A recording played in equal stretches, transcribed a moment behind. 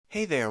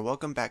Hey there,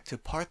 welcome back to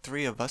part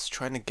 3 of us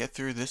trying to get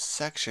through this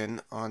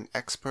section on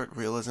Expert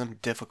Realism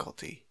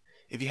difficulty.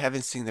 If you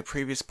haven't seen the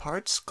previous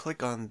parts,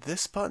 click on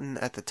this button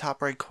at the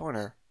top right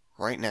corner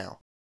right now.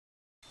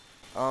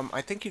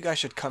 I think you guys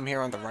should come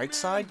here on the right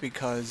side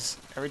because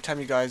every time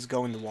you guys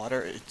go in the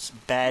water, it's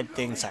bad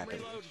things happen.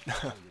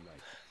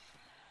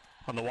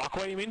 On the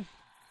walkway, you mean?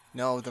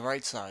 No, the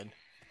right side.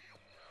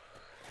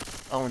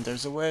 Oh, and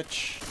there's a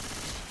witch.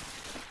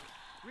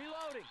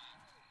 Reloading.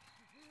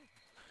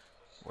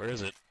 Where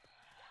is it?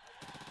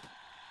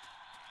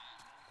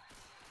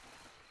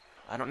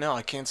 I don't know,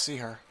 I can't see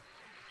her.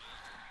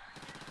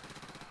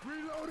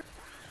 Reloading.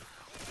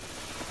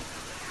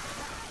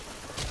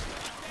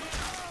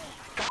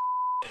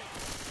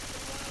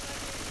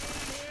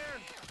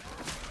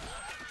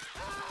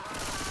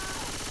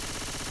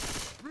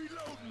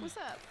 What's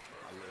up?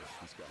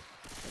 Let's go.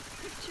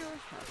 Picture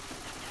help.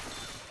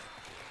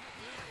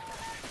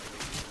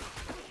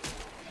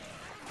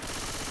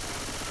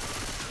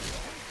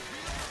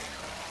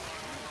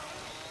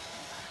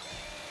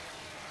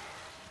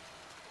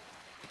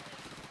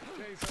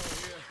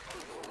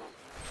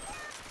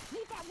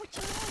 Leave that witch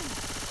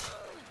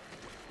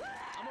alone.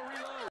 I'm a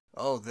reload.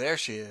 Oh, there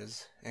she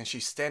is. And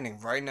she's standing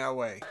right in our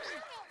way.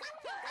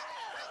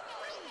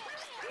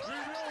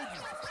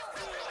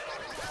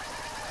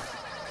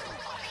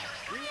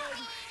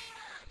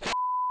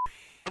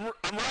 I'm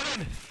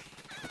running!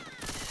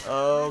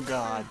 Oh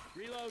god.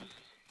 Reload.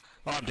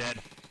 Oh, I'm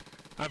dead.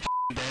 I'm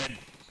dead.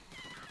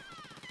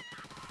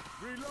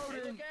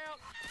 Reloading. Hey, look out.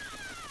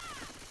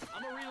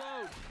 I'm a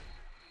reload.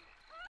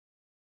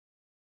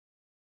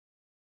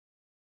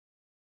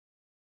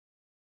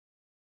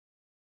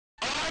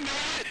 Oh, I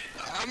made it!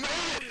 I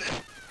made it!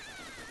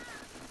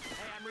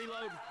 Hey, I'm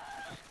reloading.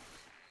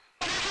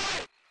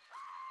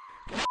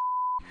 Come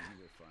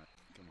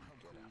on,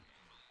 get out.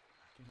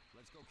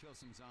 Let's go kill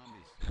some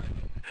zombies.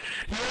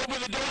 You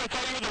opened the door, I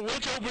thought you were the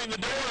witch opening the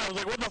door. I was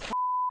like, what the f***?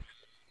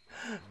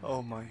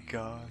 Oh my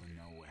god.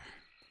 Nowhere.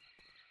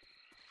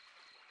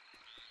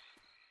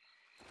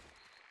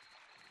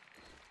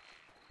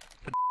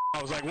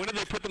 I was like, when did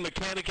they put the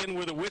mechanic in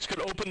where the witch could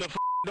open the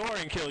door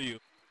and kill you?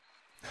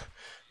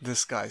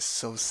 This guy's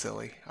so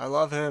silly. I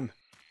love him.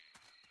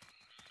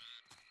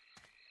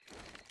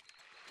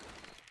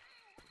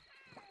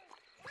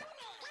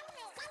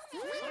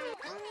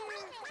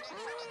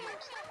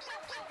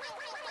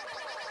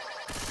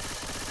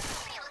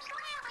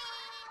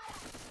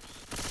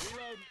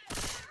 Reload.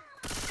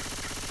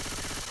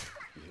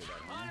 You hear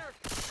that, Hunter?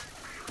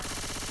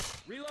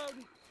 Reload.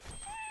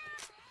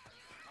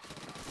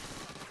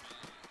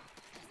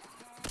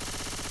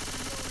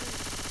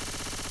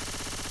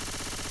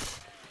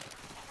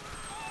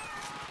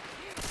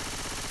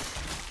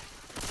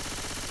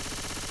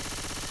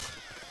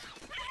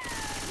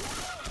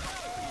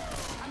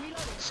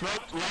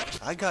 Smoke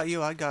left. I got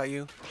you, I got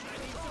you. I need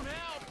some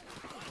help.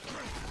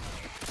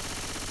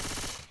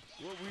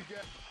 What we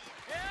got?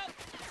 Help!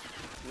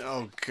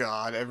 Oh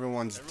god,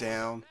 everyone's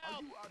down.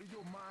 Are you out of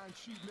your mind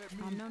shooting at me?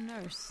 I'm no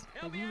nurse,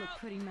 but you look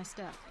pretty messed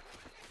up.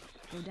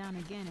 Go down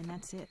again and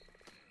that's it.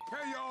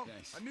 Hey, y'all.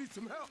 I need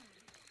some help.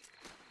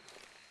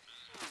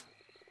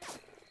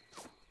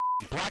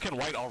 Black and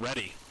white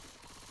already.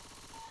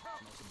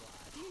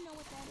 Do you know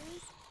what that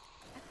is?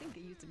 I think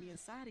it used to be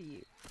inside of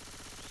you.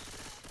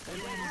 Go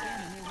down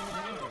again and it won't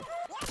enter.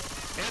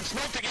 And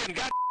smoked again,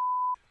 god.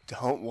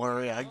 Don't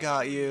worry, I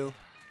got you.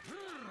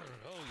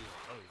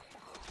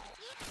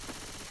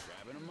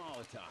 Grabbing a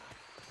Molotov.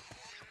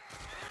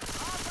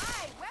 All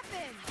right,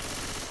 weapon!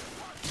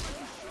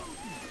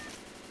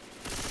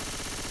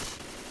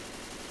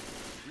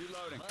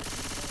 Reloading.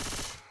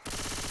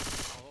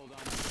 I'll hold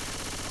on.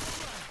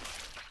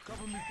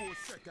 Cover me for a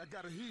sec. I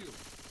gotta heal.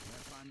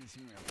 Gotta find me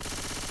some help.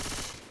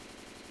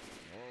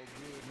 All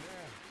good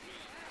now.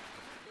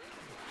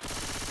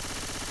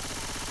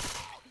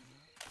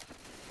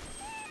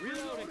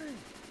 Reloading.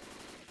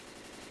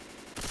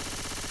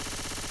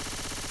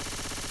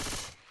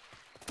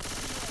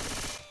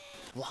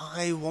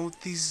 Why won't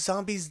these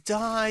zombies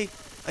die?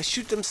 I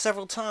shoot them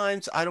several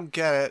times. I don't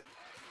get it.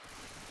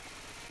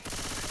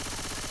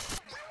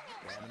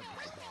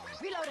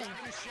 Reloading!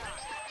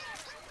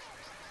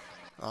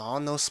 Oh,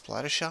 no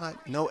splatter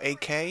shot? No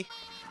AK?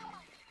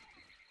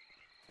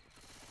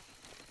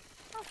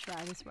 I'll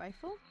try this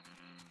rifle.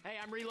 Hey,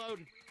 I'm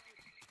reloading.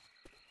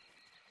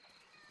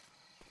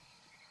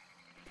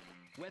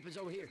 Weapons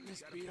over here.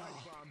 Let's beat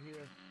off.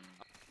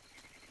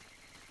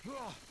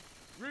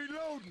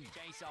 Reloading.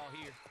 Chainsaw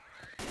here.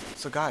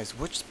 So guys,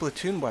 which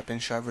Splatoon weapon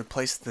should I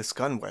replace this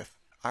gun with?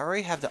 I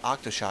already have the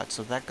Octoshot,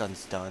 so that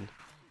gun's done.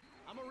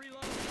 I'm a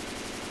reload.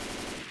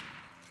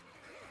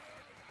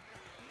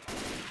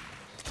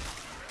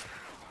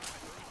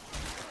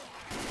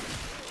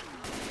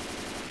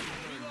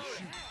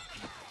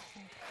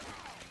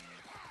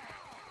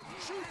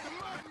 Shoot the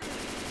lightning.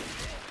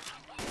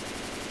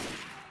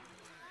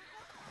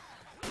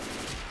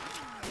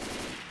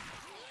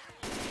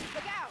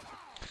 Look out!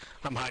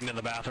 I'm hiding in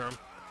the bathroom.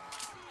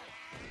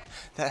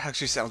 That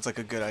actually sounds like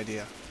a good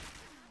idea.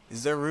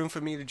 Is there room for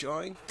me to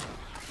join?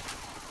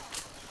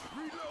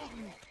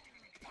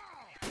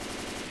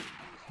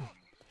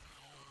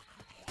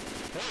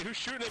 Hey, who's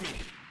shooting at me?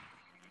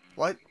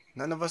 What?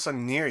 None of us are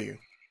near you.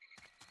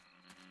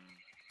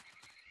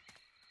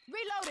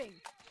 Reloading.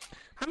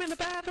 I'm in the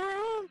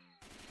bathroom.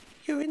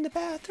 You're in the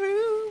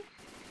bathroom.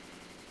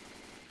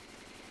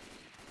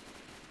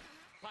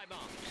 Pipe bomb.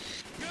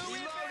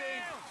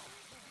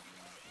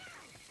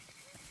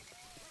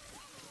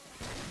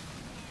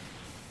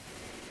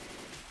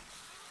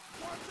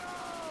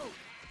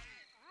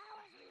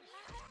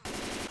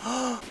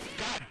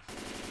 God,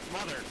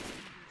 mother.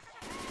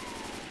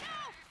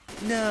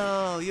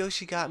 No,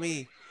 Yoshi got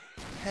me.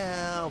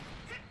 Help.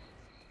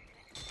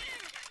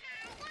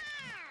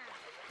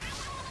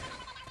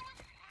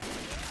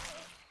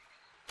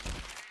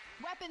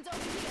 Weapons over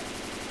here.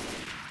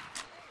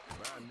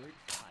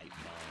 Pipe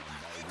bomb,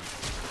 baby.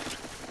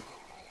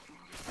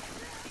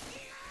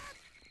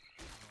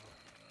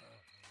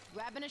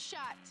 Grabbing a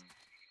shot.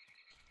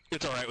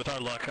 It's alright, with our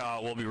luck,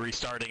 we'll be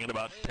restarting in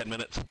about 10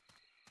 minutes.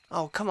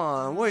 Oh, come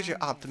on. Where's your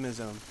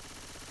optimism?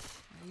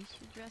 You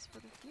should dress for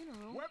the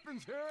funeral.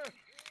 Weapons here.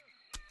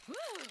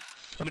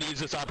 I'm gonna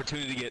use this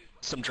opportunity to get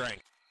some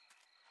drink.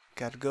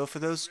 Gotta go for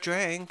those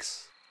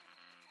drinks.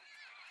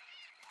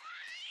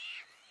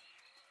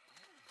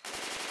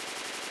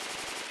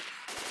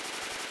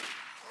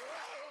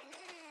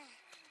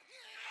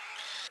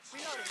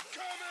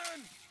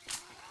 Coming.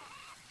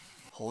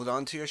 Hold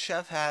on to your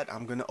chef hat.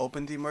 I'm gonna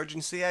open the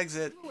emergency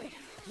exit. Wait,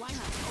 why not?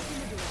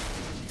 Open the door.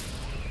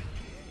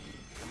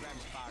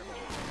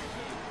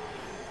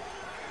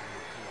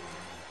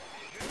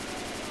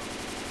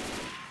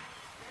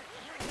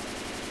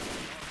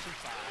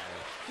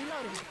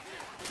 Reloading.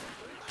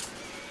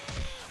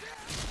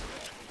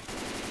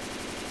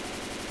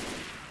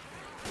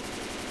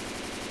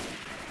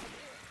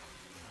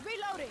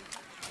 Reloading.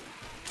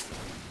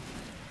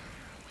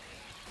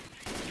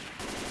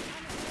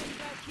 You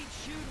guys keep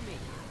shooting me.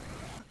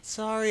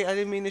 Sorry, I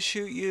didn't mean to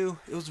shoot you.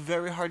 It was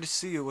very hard to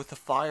see you with the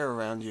fire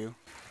around you.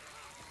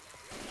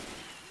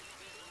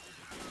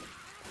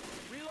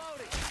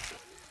 Reloading.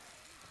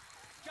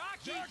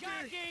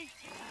 Jockey!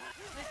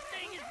 This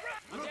thing is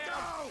Look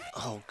out.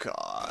 Oh,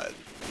 God.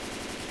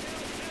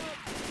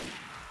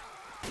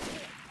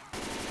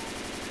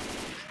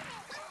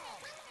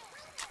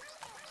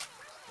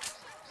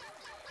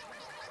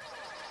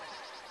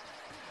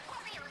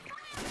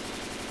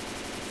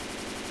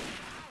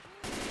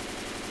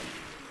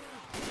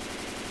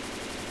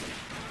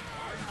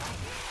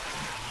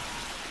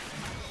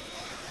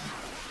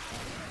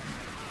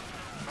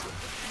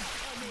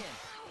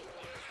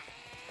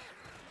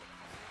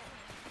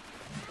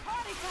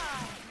 Party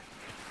time.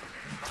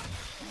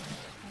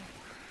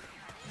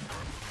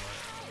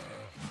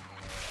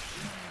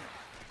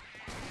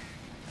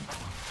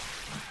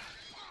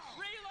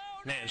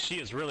 Man, she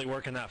is really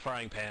working that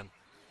frying pan.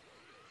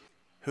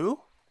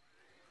 Who?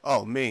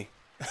 Oh, me.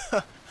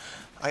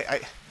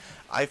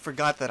 I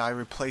forgot that I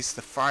replaced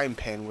the frying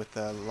pan with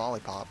the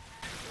lollipop.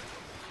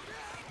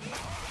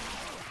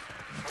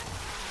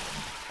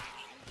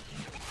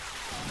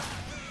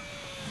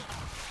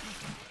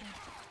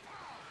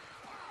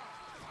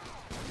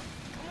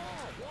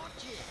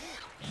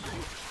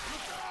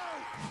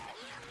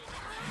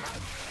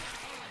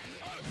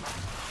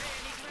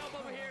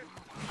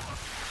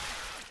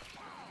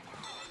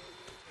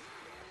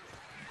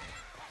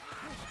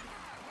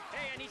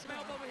 Hey, I need some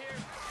help over here.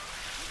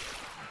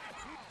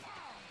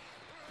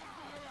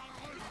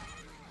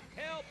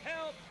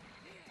 Help!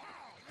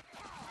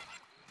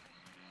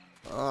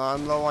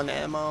 I'm low on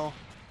ammo.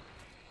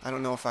 I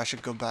don't know if I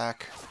should go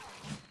back.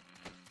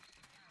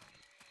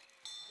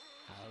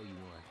 How you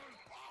want?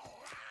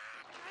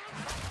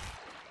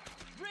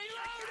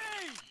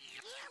 Reloading!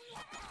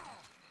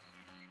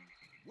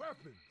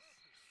 Weapons.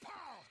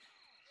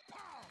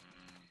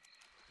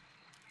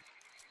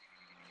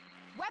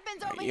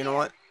 Weapons over You here. know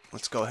what?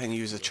 Let's go ahead and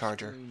use a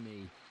charger. Screw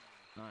me.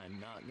 I'm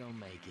not gonna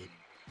make it.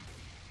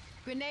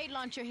 Grenade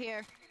launcher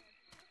here.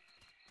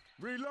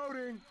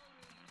 Reloading.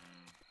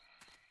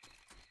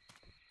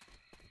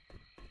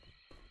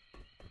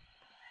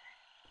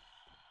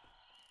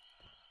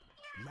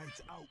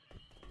 Lights out.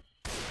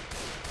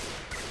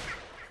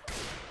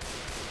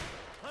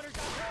 Hunter's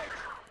got right.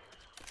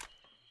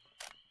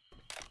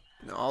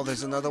 Oh,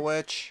 there's another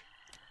witch.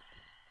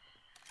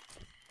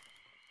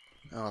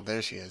 Oh,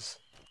 there she is.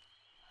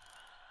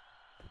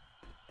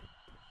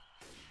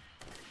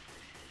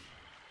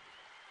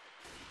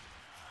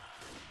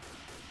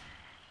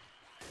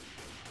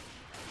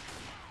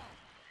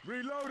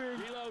 Reloading.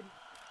 Reload.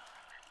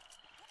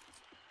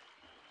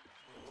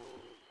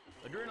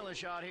 Adrenaline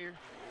shot here.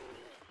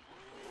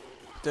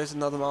 There's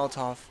another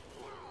Molotov.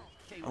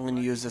 I'm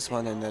gonna use this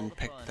one and then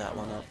pick that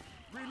one up.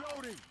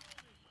 Reloading.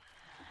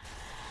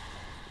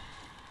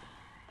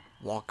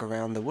 Walk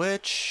around the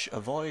witch,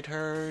 avoid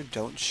her,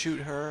 don't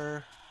shoot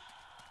her,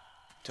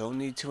 don't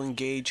need to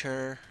engage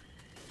her.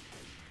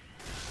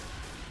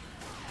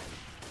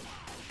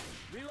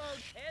 Reload.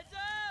 Heads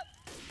up!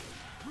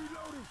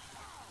 Reloading.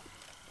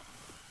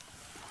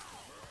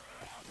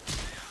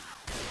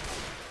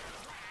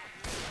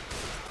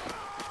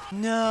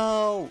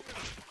 No!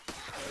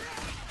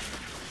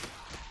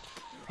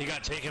 He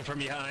got taken from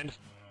behind.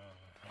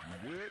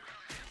 You good?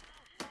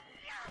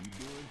 You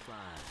doing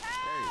fine.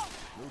 Hey,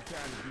 no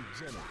time to be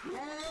gentle.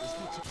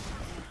 Let's get you.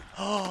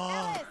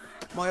 Oh,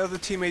 my other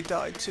teammate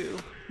died too.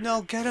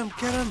 No, get him,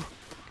 get him!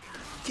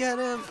 Get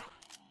him!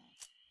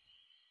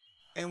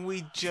 And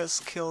we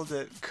just killed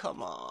it.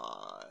 Come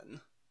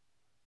on.